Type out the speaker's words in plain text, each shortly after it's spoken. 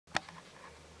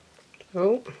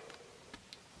Oh.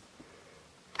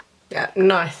 Yeah,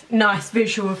 nice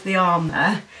visual of the arm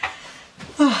there.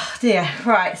 Oh dear,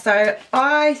 right, so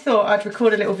I thought I'd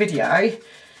record a little video.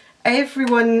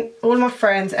 Everyone, all my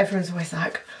friends, everyone's always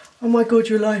like, oh my god,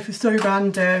 your life is so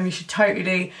random, you should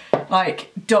totally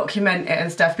like document it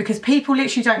and stuff, because people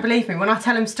literally don't believe me. When I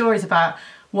tell them stories about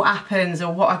what happens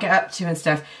or what I get up to and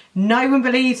stuff, no one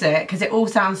believes it because it all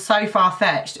sounds so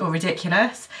far-fetched or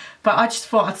ridiculous. But I just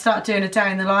thought I'd start doing a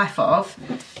day in the life of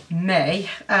me,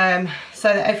 so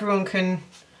that everyone can,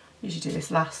 usually do this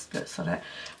last, but sod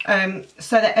it,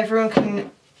 so that everyone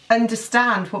can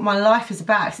understand what my life is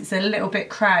about, because it's a little bit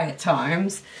cray at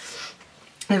times.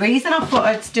 The reason I thought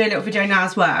I'd do a little video now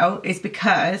as well is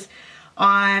because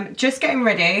I'm just getting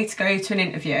ready to go to an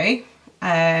interview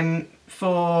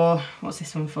for, what's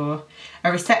this one for?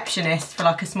 A receptionist for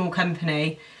like a small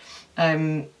company.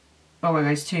 I won't go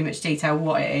into too much detail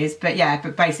what it is, but yeah,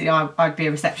 but basically I'd be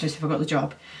a receptionist if I got the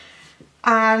job.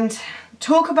 And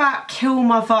talk about kill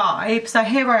my vibe. So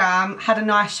here I am, had a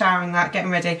nice shower and that,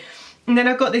 getting ready. And then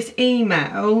I got this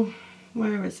email,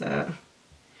 where is it?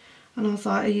 And I was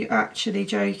like, are you actually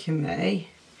joking me?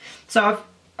 So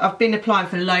I've been applying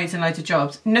for loads and loads of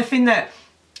jobs. Nothing that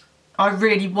I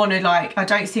really want to, like, I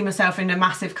don't see myself in a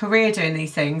massive career doing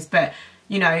these things, but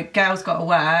you know, girls got to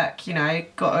work, you know,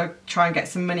 got to try and get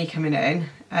some money coming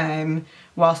in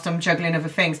whilst I'm juggling other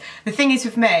things. The thing is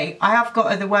with me, I have got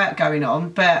other work going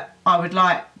on, but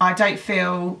I don't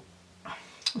feel,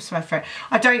 what's the word for it?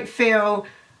 I don't know,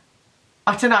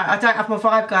 I don't have my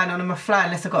vibe going on and my flow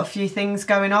unless I've got a few things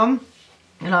going on.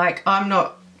 Like, I'm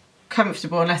not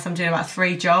comfortable unless I'm doing about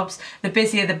 3 jobs. The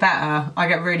busier the better, I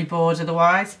get really bored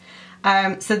otherwise.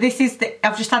 So this is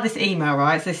I've just had this email,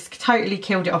 right? So this totally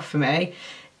killed it off for me.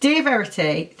 Dear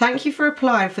Verity, thank you for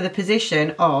applying for the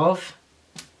position of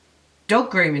dog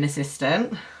grooming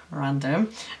assistant,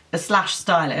 random, /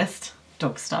 stylist,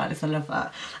 dog stylist, I love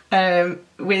that,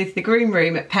 with the groom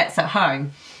room at Pets at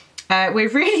Home. We're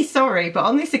really sorry, but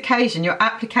on this occasion, your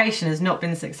application has not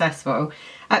been successful.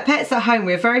 At Pets at Home,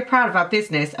 we are very proud of our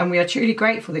business and we are truly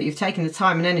grateful that you've taken the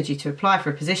time and energy to apply for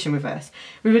a position with us.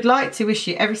 We would like to wish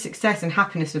you every success and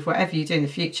happiness with whatever you do in the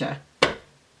future.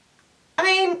 I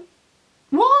mean,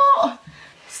 what?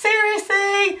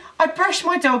 Seriously? I brush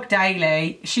my dog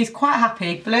daily. She's quite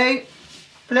happy. Blue?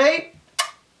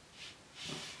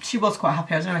 She was quite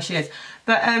happy, I don't know where she is.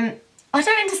 But I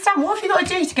don't understand, what have you got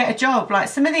to do to get a job? Like,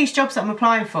 some of these jobs that I'm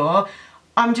applying for,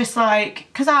 I'm just like,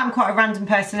 because I'm quite a random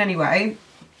person anyway,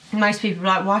 most people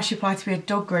are like, why should you apply to be a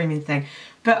dog grooming thing?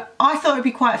 But I thought it'd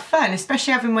be quite fun,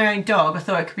 especially having my own dog. I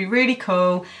thought it could be really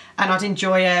cool and I'd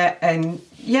enjoy it, and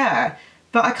yeah.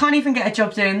 But I can't even get a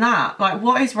job doing that. Like,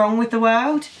 what is wrong with the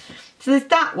world? So there's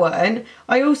that one.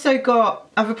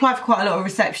 I've applied for quite a lot of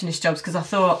receptionist jobs because I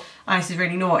thought, oh, this is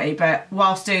really naughty, but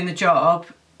whilst doing the job,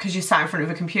 because you're sat in front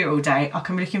of a computer all day, I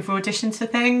can be looking for auditions for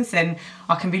things and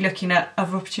I can be looking at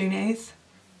other opportunities.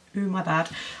 Ooh, my bad.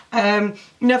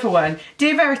 Another one.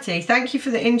 Dear Verity, thank you for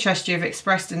the interest you have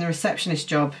expressed in the receptionist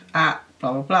job at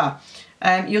blah, blah,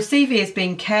 blah. Your CV is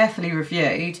being carefully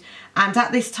reviewed, and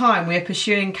at this time we are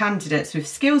pursuing candidates with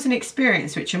skills and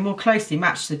experience which are more closely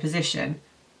matched to the position.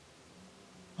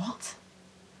 What?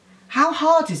 How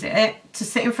hard is it to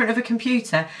sit in front of a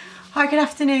computer? Hi, good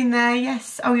afternoon there.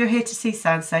 Yes. Oh, you're here to see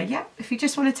so-and-so. Yep. If you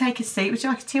just want to take a seat, would you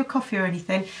like a tea or coffee or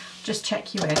anything? Just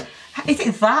check you in. Is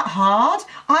it that hard?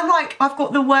 I've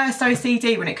got the worst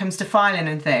OCD when it comes to filing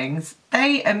and things.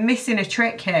 They are missing a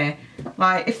trick here.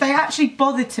 Like, if they actually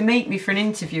bothered to meet me for an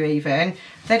interview even,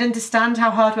 they'd understand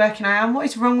how hardworking I am. What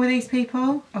is wrong with these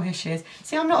people? Oh, here she is.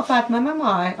 See, I'm not a bad mum, am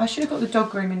I? I should have got the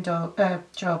dog grooming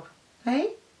job.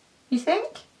 Hey? You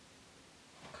think?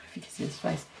 God, if you can see this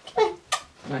face. Come here.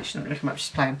 No, she's not looking up, she's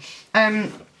playing.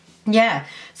 Yeah,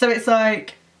 so it's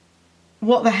like,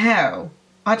 what the hell?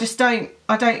 I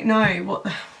don't know what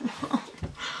the...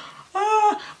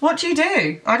 what do you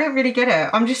do? I don't really get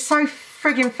it. I'm just so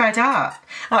frigging fed up.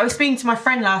 Like, I was speaking to my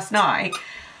friend last night.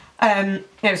 It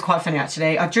was quite funny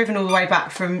actually. I'd driven all the way back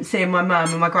from seeing my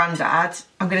mum and my granddad.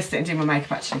 I'm going to sit and do my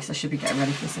makeup actually, because I should be getting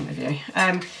ready for this interview.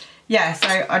 Yeah,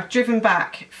 so I'd driven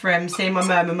back from seeing my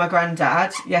mum and my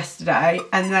granddad yesterday,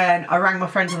 and then I rang my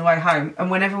friend on the way home,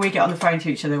 and whenever we get on the phone to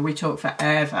each other, we talk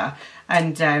forever,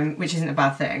 and which isn't a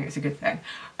bad thing, it's a good thing.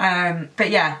 But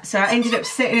yeah, so I ended up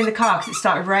sitting in the car because it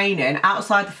started raining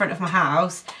outside the front of my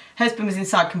house. Husband was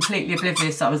inside completely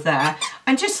oblivious that I was there,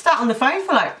 and just sat on the phone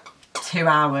for like 2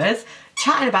 hours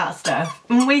chatting about stuff,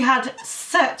 and we had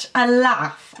such a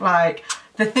laugh, like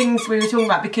the things we were talking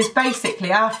about, because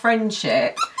basically our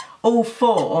friendship all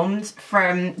formed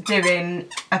from doing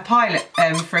a pilot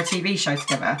for a TV show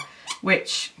together,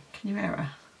 which, can you hear her?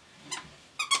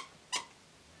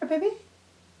 baby?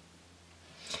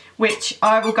 Which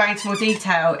I will go into more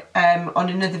detail on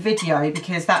another video,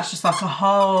 because that's just like a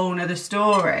whole nother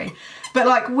story. But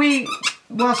like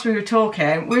whilst we were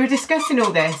talking, we were discussing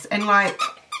all this, and like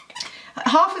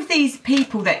half of these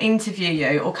people that interview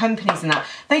you, or companies and that,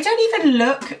 they don't even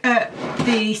look at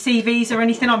the CVs or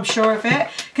anything, I'm sure of it.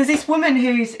 Because this woman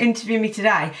who's interviewing me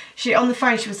today, she on the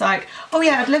phone, she was like, oh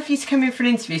yeah, I'd love for you to come in for an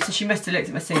interview. So she must have looked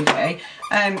at my CV.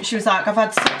 She was like, I've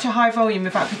had such a high volume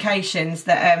of applications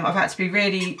that I've had to be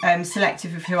really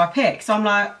selective of who I pick. So I'm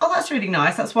like, oh, that's really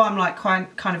nice. That's why I'm like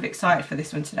kind of excited for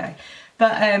this one today.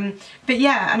 But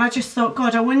yeah, and I just thought,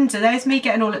 God, I wonder, there's me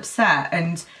getting all upset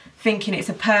and thinking it's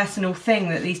a personal thing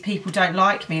that these people don't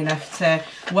like me enough to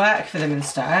work for them and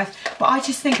stuff. But I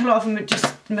just think a lot of them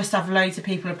just must have loads of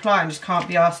people apply and just can't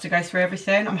be asked to go through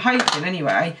everything. I'm hoping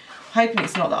anyway. Hoping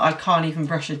it's not that I can't even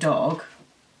brush a dog.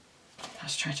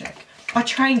 That's tragic. I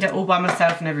trained it all by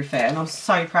myself and everything, and I'm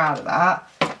so proud of that.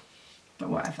 But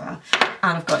whatever.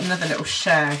 And I've got another little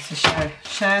share to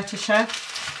show.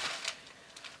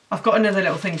 I've got another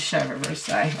little thing to share with everybody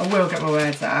today. I will get my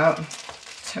words out.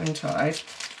 Tongue-tied.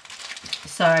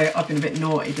 So I've been a bit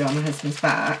naughty behind my husband's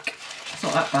back. It's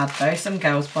not that bad though. Some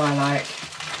girls buy like,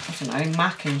 I don't know,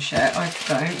 Mac and shit. I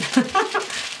don't.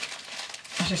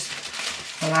 I just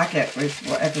flag it with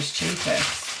whatever's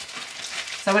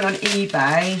cheapest. So I went on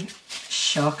eBay.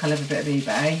 Shock, I love a bit of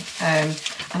eBay.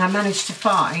 And I managed to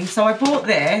find, so I bought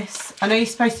this. I know you're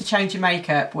supposed to change your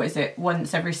makeup, what is it,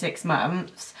 once every 6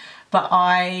 months. But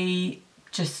I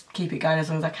just keep it going as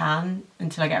long as I can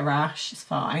until I get a rash. It's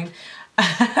fine.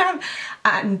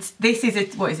 And this is a,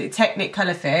 what is it, Technic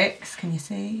Colour Fix. Can you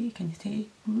see? Can you see?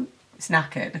 It's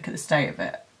knackered. Look at the state of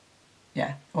it.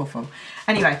 Yeah, awful.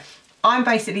 Anyway, I'm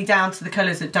basically down to the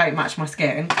colours that don't match my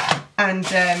skin. And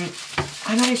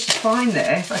I managed to find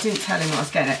this. I didn't tell him I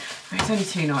was getting it. It's only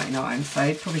 £2.99, so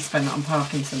he'd probably spend that on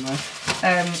parking somewhere.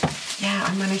 Yeah,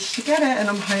 I managed to get it, and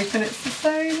I'm hoping it's the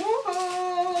same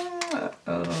one.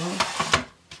 Oh.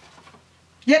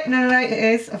 Yep, no, it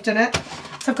is. I've done it.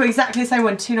 So I've got exactly the same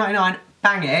one, £2.99,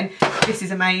 banging. This is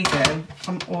amazing.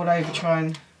 I'm all over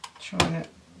trying it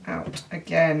out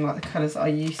again, like the colours that I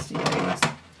used to use.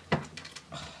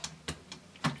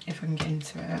 If I can get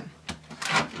into it.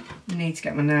 I need to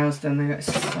get my nails done, they look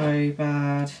so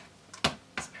bad.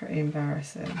 It's pretty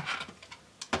embarrassing.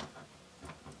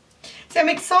 So I'm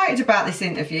excited about this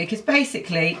interview because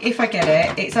basically, if I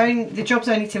get it, the job's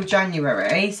only till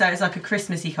January, so it's like a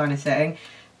Christmassy kind of thing.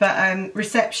 But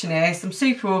receptionist, I'm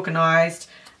super organised,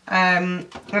 and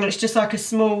it's just like a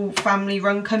small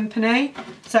family-run company,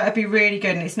 so it'd be really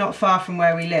good, and it's not far from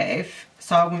where we live,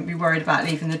 so I wouldn't be worried about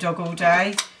leaving the dog all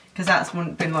day, because that's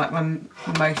been like my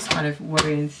most kind of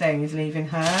worrying thing, is leaving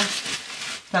her.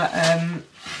 But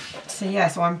so yeah,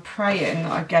 so I'm praying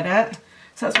that I get it.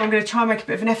 So that's why I'm going to try and make a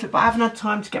bit of an effort, but I haven't had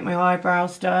time to get my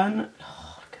eyebrows done.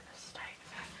 Oh, look at the state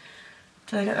of it.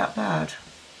 Do they look that bad?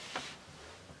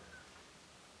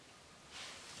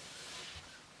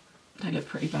 They look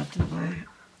pretty bad, don't they?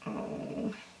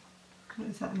 Oh, what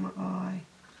is that in my eye?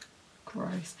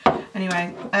 Gross.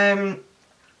 Anyway,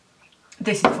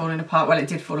 this is falling apart. Well, it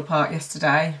did fall apart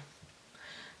yesterday.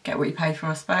 Get what you pay for,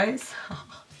 I suppose.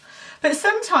 But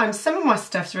sometimes some of my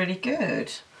stuff's really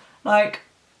good. Like,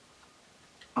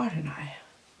 I don't know.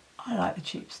 I like the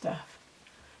cheap stuff.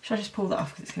 Should I just pull that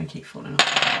off because it's going to keep falling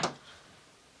off?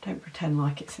 Don't pretend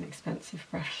like it's an expensive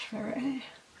brush for it.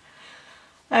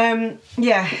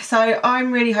 Yeah, so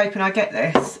I'm really hoping I get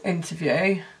this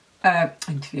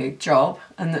job,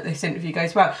 and that this interview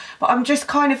goes well. But I'm just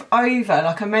kind of over,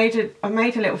 like I made a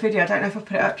little video, I don't know if I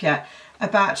put it up yet,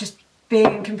 about just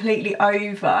being completely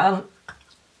over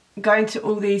going to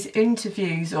all these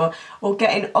interviews or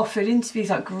getting offered interviews,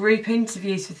 like group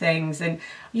interviews for things, and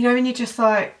you know when you're just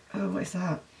like, oh, what is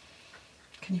that?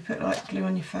 Can you put like glue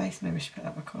on your face? Maybe I should put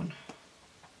that back on.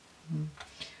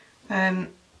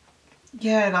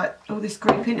 Yeah, like all this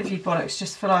group interview bollocks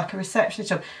just for like a receptionist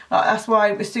job. Like, that's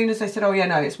why as soon as they said, oh yeah,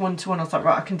 no, it's 1-to-1, I was like,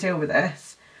 right, I can deal with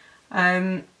this.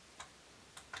 And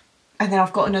then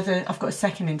I've got a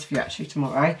second interview actually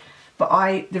tomorrow.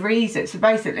 But the reason, so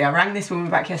basically I rang this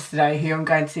woman back yesterday who I'm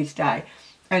going to see today,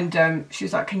 and she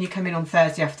was like, can you come in on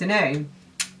Thursday afternoon?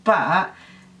 But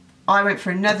I went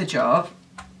for another job,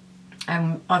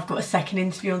 and I've got a second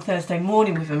interview on Thursday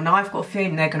morning with them, and I've got a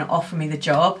feeling they're going to offer me the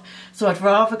job. So I'd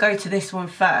rather go to this one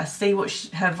first, see what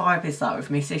her vibe is like with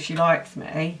me, see if she likes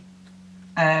me.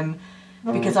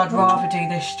 Because I'd rather do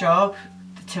this job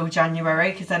till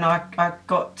January, because then I've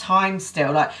got time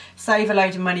still. Like, save a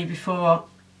load of money before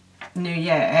New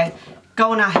Year,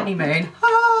 go on our honeymoon,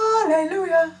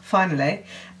 hallelujah, finally.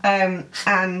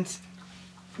 And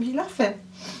you're laughing.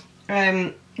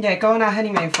 yeah, go on our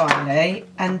honeymoon finally,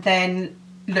 and then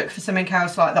look for something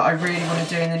else like that I really want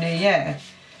to do in the new year.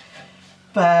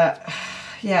 But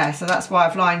yeah, so that's why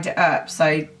I've lined it up.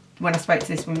 So when I spoke to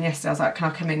this woman yesterday, I was like,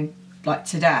 can I come in like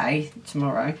today,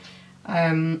 tomorrow?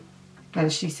 And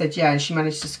she said yeah, and she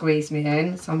managed to squeeze me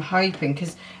in. So I'm hoping,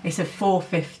 because it's a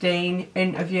 4:15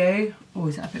 interview. Oh,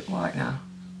 is that a bit white now?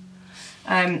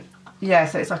 Yeah,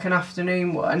 so it's like an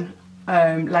afternoon one,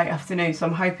 late afternoon. So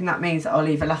I'm hoping that means that I'll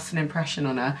leave a lasting impression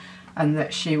on her, and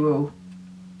that she will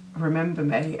remember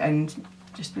me and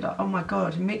just be like, oh my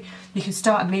god, you can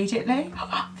start immediately.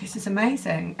 This is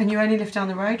amazing, and you only live down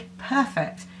the road.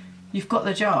 Perfect, you've got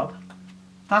the job.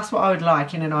 That's what I would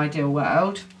like in an ideal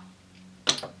world,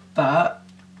 but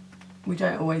we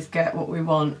don't always get what we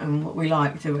want and what we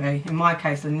like, do we? In my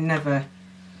case, I never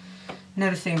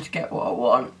seem to get what I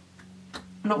want.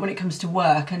 Not when it comes to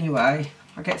work anyway.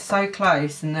 I get so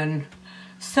close and then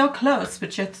so close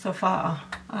but yet so far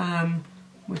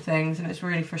with things, and it's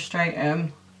really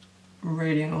frustrating,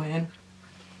 really annoying.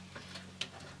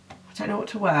 I don't know what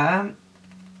to wear.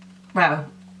 Well,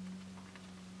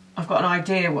 I've got an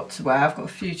idea what to wear. I've got a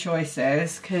few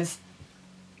choices, because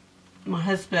my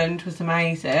husband was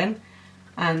amazing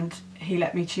and he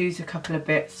let me choose a couple of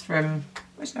bits from,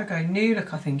 where did I go? New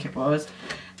Look, I think it was.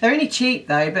 They're only cheap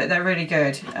though, but they're really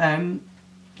good. That'll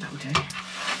do.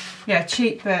 Yeah,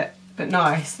 cheap but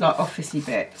nice, like officey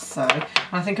bits. So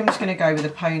I think I'm just going to go with a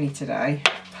pony today.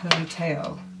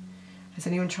 Ponytail. Has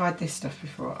anyone tried this stuff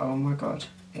before? Oh my god,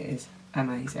 it is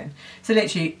amazing. So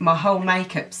literally my whole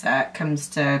makeup set comes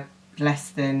to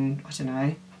less than, I don't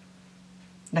know,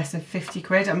 less than 50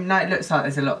 quid. I mean, no, it looks like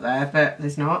there's a lot there, but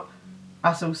there's not.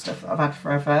 That's all stuff that I've had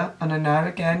forever, and I know,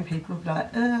 again, people will be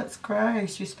like, oh, that's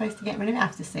gross, you're supposed to get rid of it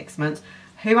after 6 months.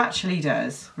 Who actually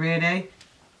does? Really?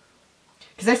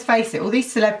 Because let's face it, all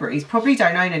these celebrities probably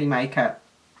don't own any makeup.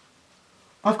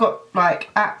 I've got, like,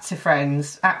 actress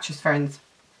friends,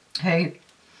 who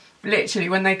literally,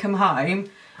 when they come home,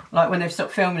 like when they've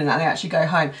stopped filming and that, they actually go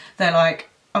home, they're like,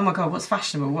 oh my god, what's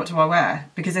fashionable? What do I wear?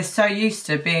 Because they're so used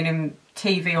to being in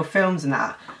TV or films and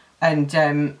that,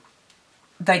 and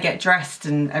they get dressed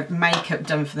and makeup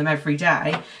done for them every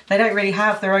day. They don't really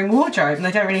have their own wardrobe, and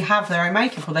they don't really have their own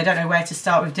makeup, or they don't know where to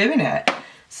start with doing it.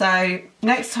 So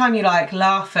next time you like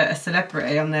laugh at a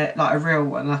celebrity on their, like a real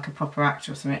one, like a proper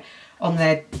actor or something, on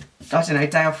their, I don't know,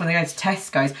 day off when they go to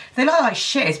Tesco's, they look like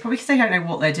shit. It's probably because they don't know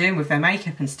what they're doing with their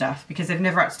makeup and stuff, because they've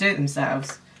never had to do it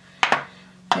themselves.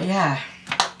 But yeah.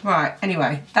 Right,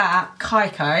 anyway, that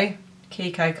Kiko,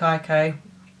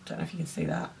 don't know if you can see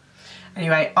that.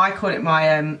 Anyway, I call it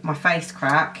my my face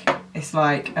crack. It's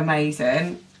like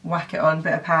amazing. Whack it on,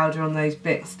 bit of powder on those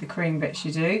bits, the cream bits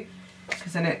you do,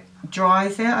 because then it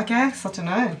dries it, I guess. I don't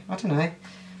know.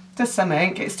 Does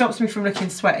something. It stops me from looking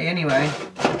sweaty anyway.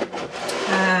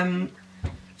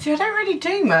 See, I don't really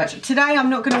do much. Today I'm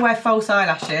not going to wear false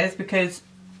eyelashes, because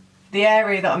the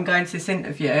area that I'm going to this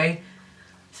interview,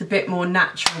 it's a bit more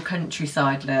natural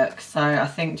countryside look. So I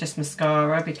think just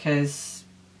mascara, because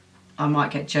I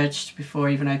might get judged before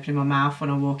even opening my mouth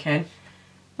when I walk in.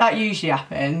 That usually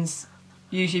happens.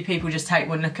 Usually people just take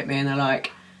one look at me and they're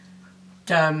like,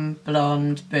 dumb,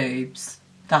 blonde, boobs.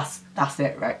 That's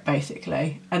it, right,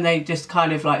 basically. And they just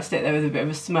kind of like sit there with a bit of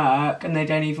a smirk, and they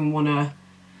don't even want to...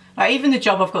 Like, even the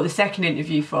job I've got the second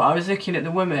interview for, I was looking at the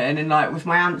woman, and like with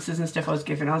my answers and stuff I was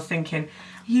giving, I was thinking,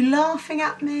 are you laughing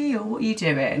at me or what are you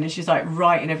doing? And she's like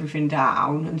writing everything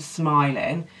down and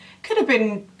smiling. Could have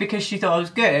been because she thought I was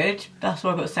good. That's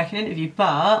why I got a second interview,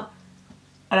 but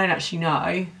I don't actually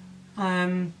know.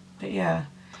 But yeah.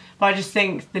 But I just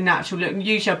think the natural look,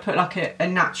 usually I put like a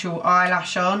natural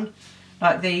eyelash on,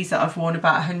 like these that I've worn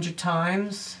about 100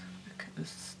 times. Look at the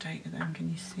state of them. Can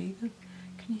you see them?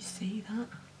 Can you see that?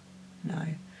 No.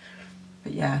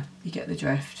 But yeah, you get the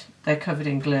drift. They're covered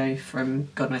in glue from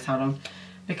God knows how long.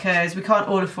 Because we can't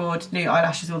all afford new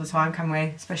eyelashes all the time, can we?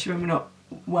 Especially when we're not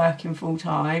working full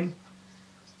time.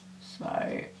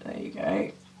 So there you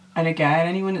go. And again,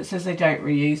 anyone that says they don't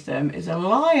reuse them is a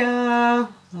liar.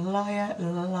 Liar,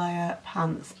 liar,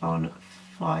 pants on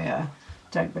fire.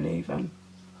 Don't believe them.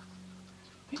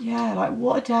 But yeah, like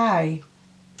what a day.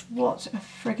 What a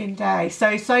friggin' day.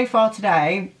 So far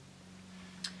today,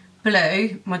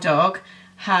 Blue, my dog,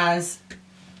 has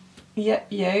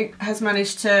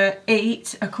managed to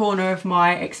eat a corner of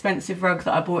my expensive rug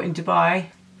that I bought in Dubai.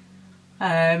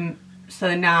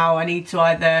 So now I need to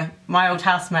either, my old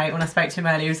housemate, when I spoke to him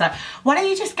earlier, was like, why don't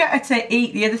you just get her to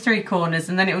eat the other 3 corners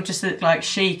and then it will just look like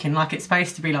chic and like it's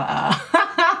supposed to be like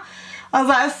that. I was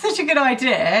like, that's such a good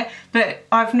idea, but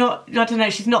I've not, I don't know,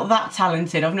 she's not that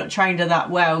talented. I've not trained her that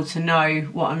well to know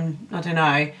what I don't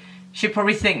know. She'd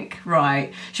probably think,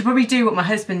 right, she'd probably do what my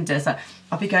husband does. Like,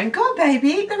 I'll be going, go on baby,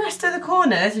 eat the rest of the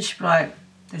corners. And she'd be like,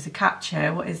 there's a catch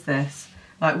here, what is this?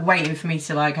 Like waiting for me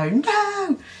to like go, no.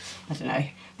 I don't know.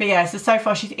 But yeah, so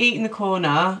far she's eaten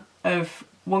the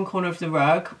one corner of the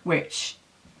rug, which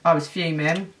I was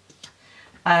fuming.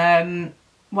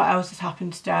 What else has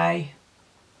happened today?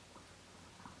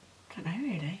 I don't know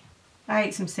really. I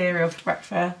ate some cereal for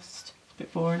breakfast. It's a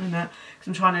bit boring, isn't it? Because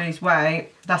I'm trying to lose weight.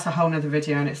 That's a whole nother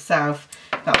video in itself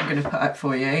that I'm going to put up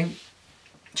for you.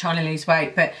 Trying to lose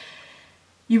weight, but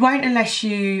you won't unless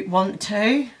you want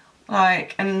to.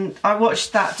 Like, and I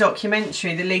watched that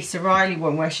documentary, the Lisa Riley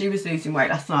one, where she was losing weight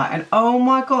last night, and oh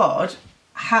my god,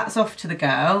 hats off to the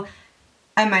girl.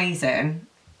 Amazing.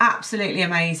 Absolutely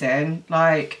amazing.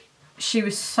 Like, she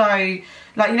was so,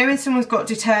 like, you know when someone's got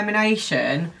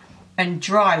determination and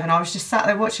drive, and I was just sat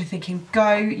there watching thinking,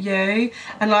 go you.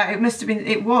 And like,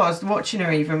 it was watching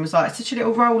her even was like such a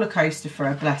little roller coaster for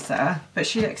her, bless her. But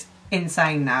she looks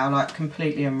insane now, like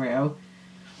completely unreal.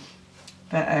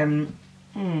 But I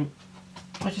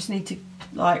just need to,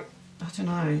 like, I don't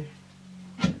know,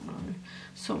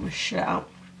 sort my shit out.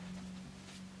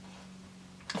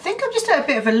 I think I'm just at a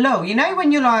bit of a lull. You know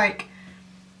when you're like,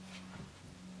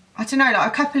 I don't know,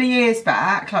 like a couple of years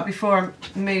back, like before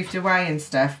I moved away and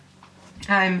stuff,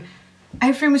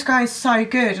 everything was going so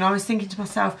good, and I was thinking to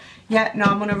myself, yeah, no,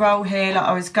 I'm on a roll here. Like,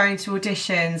 I was going to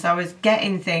auditions, I was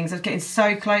getting things, I was getting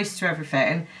so close to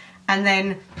everything. And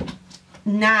then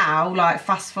now, like,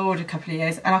 fast forward a couple of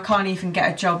years, and I can't even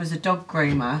get a job as a dog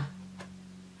groomer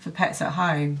for Pets at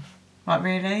Home. Like,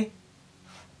 really?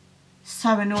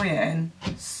 So annoying.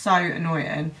 So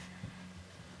annoying.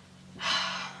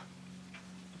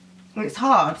 It's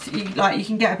hard. You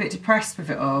can get a bit depressed with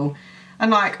it all. And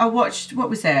like, I watched, what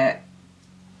was it?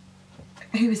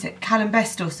 Who was it? Callum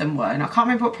Best or someone. I can't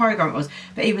remember what programme it was,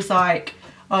 but he was like,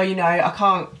 oh, you know,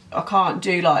 I can't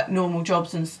do like normal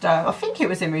jobs and stuff. I think it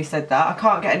was him who said that. I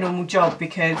can't get a normal job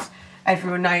because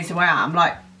everyone knows who I am.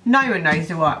 Like, no one knows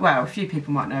who I am. Well, a few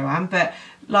people might know who I am, but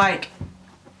like,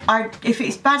 if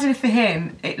it's bad enough for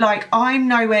him, like, I'm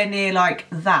nowhere near like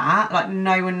that. Like,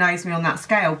 no one knows me on that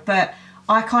scale, but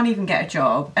I can't even get a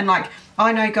job. And like,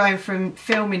 I know going from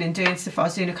filming and doing stuff I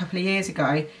was doing a couple of years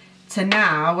ago to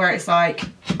now, where it's like,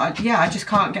 yeah, I just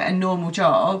can't get a normal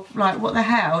job. Like, what the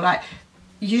hell? Like,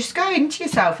 you just go into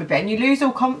yourself a bit and you lose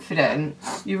all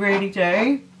confidence. You really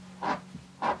do.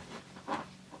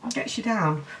 It gets you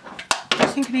down. I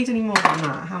don't think I need any more than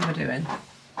that. How am I doing?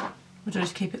 Or do I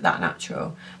just keep it that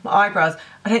natural? My eyebrows,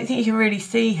 I don't think you can really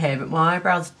see here, but my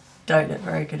eyebrows don't look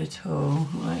very good at all.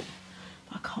 Like,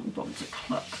 I can't be bothered to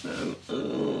pluck them.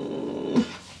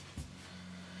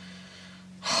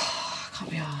 I can't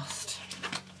be arsed.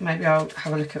 Maybe I'll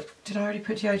have a look at, did I already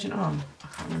put deodorant on? I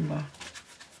can't remember.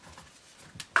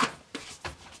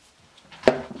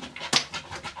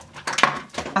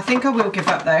 I think I will give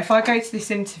up though. If I go to this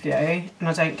interview and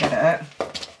I don't get it,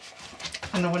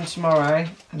 and the one tomorrow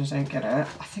and I don't get it,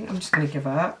 I think I'm just going to give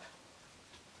up.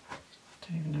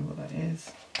 Don't even know what that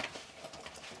is.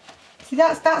 See,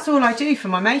 that's all I do for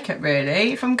my makeup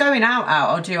really. If I'm going out,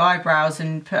 I'll do eyebrows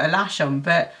and put a lash on,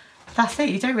 but that's it.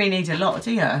 You don't really need a lot,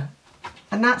 do you?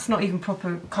 And that's not even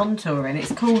proper contouring.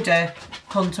 It's called a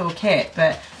contour kit,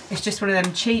 but it's just one of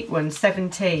them cheap ones,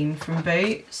 17 from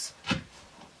Boots.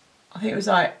 I think it was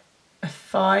like a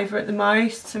 £5 at the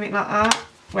most, something like that.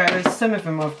 Whereas some of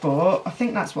them I've bought, I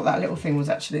think that's what that little thing was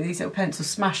actually, these little pencil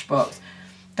Smashbox.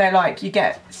 They're like, you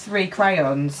get 3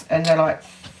 crayons and they're like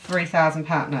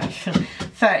 £3,000, no,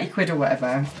 30 quid or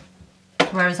whatever.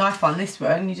 Whereas I find this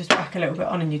one, you just back a little bit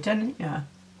on and you're done, yeah.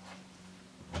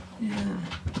 Yeah.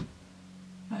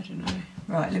 I don't know.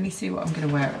 Right, let me see what I'm going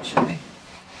to wear actually.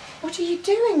 What are you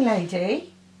doing,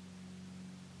 lady?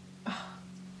 Oh,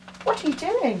 what are you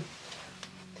doing?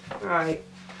 Right.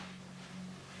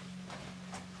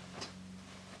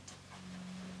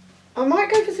 I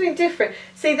might go for something different.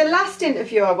 See, the last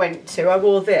interview I went to, I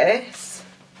wore this.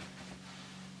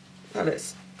 That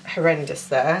looks horrendous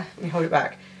there. Let me hold it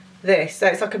back. This, so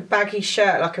it's like a baggy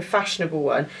shirt, like a fashionable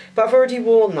one. But I've already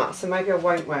worn that, so maybe I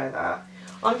won't wear that.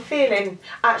 I'm feeling,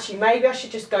 actually, maybe I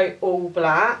should just go all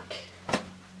black.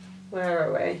 Where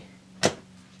are we?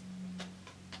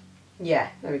 Yeah,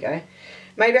 there we go.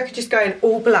 Maybe I could just go in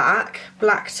all black,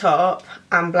 black top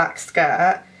and black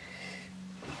skirt.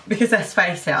 Because let's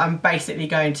face it, I'm basically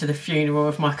going to the funeral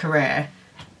of my career.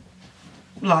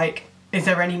 Like, is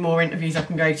there any more interviews I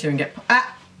can go to and get...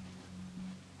 Ah!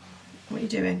 What are you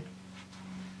doing?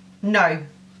 No.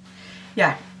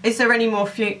 Yeah. Is there any more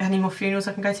funerals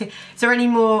I can go to? Is there any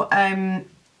more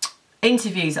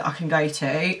interviews that I can go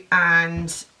to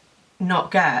and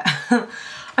not get?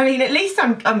 I I mean, at least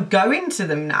I'm going to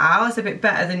them now. It's a bit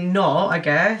better than not, I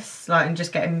guess. Like, and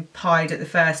just getting pied at the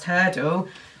first hurdle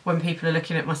when people are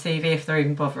looking at my CV, if they're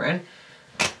even bothering.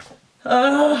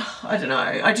 I don't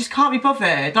know. I just can't be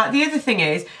bothered. Like, the other thing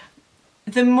is,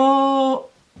 the more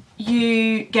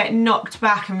you get knocked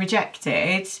back and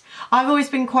rejected, I've always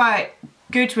been quite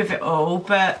good with it all,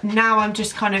 but now I'm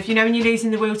just kind of, you know, when you're losing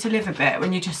the will to live a bit,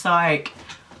 when you're just like,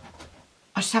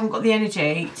 I just haven't got the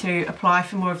energy to apply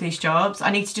for more of these jobs.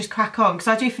 I need to just crack on, because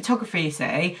I do photography, you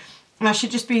see, and I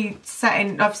should just be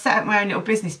I've set up my own little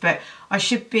business, but I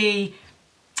should be,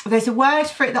 there's a word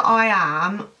for it that I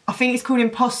am, I think it's called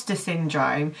imposter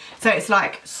syndrome. So it's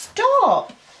like,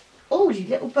 stop! Oh, you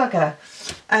little bugger.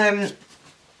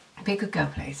 Be a good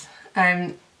girl, please.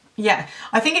 Yeah,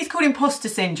 I think it's called imposter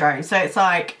syndrome. So it's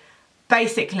like,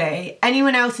 basically,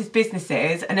 anyone else's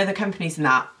businesses and other companies and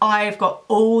that, I've got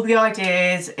all the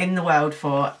ideas in the world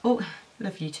for. Oh,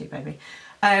 love you too, baby.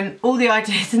 All the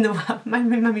ideas in the world,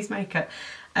 mummy's makeup.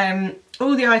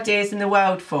 All the ideas in the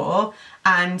world for,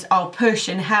 and I'll push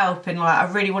and help, and like,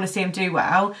 I really want to see them do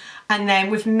well. And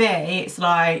then with me, it's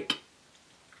like,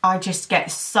 I just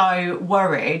get so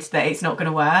worried that it's not going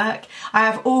to work. I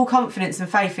have all confidence and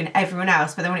faith in everyone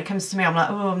else, but then when it comes to me, I'm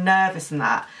like, oh, I'm nervous and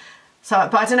that. So,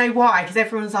 but I don't know why, because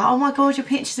everyone's like, oh my God, your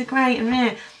pictures are great,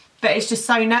 and but it's just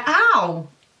so ow,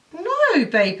 no,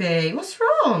 baby, what's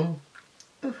wrong?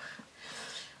 Ugh.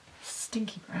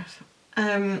 Stinky breath.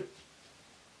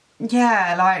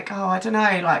 Yeah, like, oh, I don't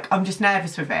know, like, I'm just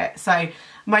nervous with it. So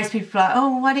most people are like,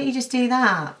 oh, why don't you just do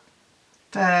that?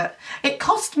 But it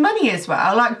costs money as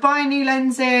well, like buying new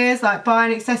lenses, like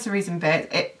buying accessories and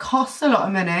bits, it costs a lot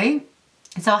of money.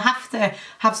 So I have to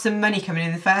have some money coming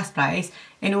in the first place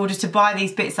in order to buy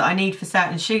these bits that I need for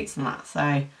certain shoots and that. So,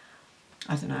 I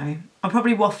don't know. I'm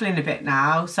probably waffling a bit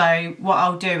now. So what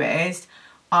I'll do is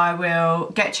I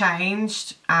will get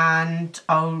changed and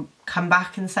I'll come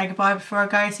back and say goodbye before I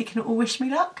go, so you can all wish me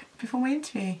luck before my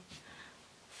interview.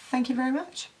 Thank you very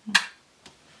much.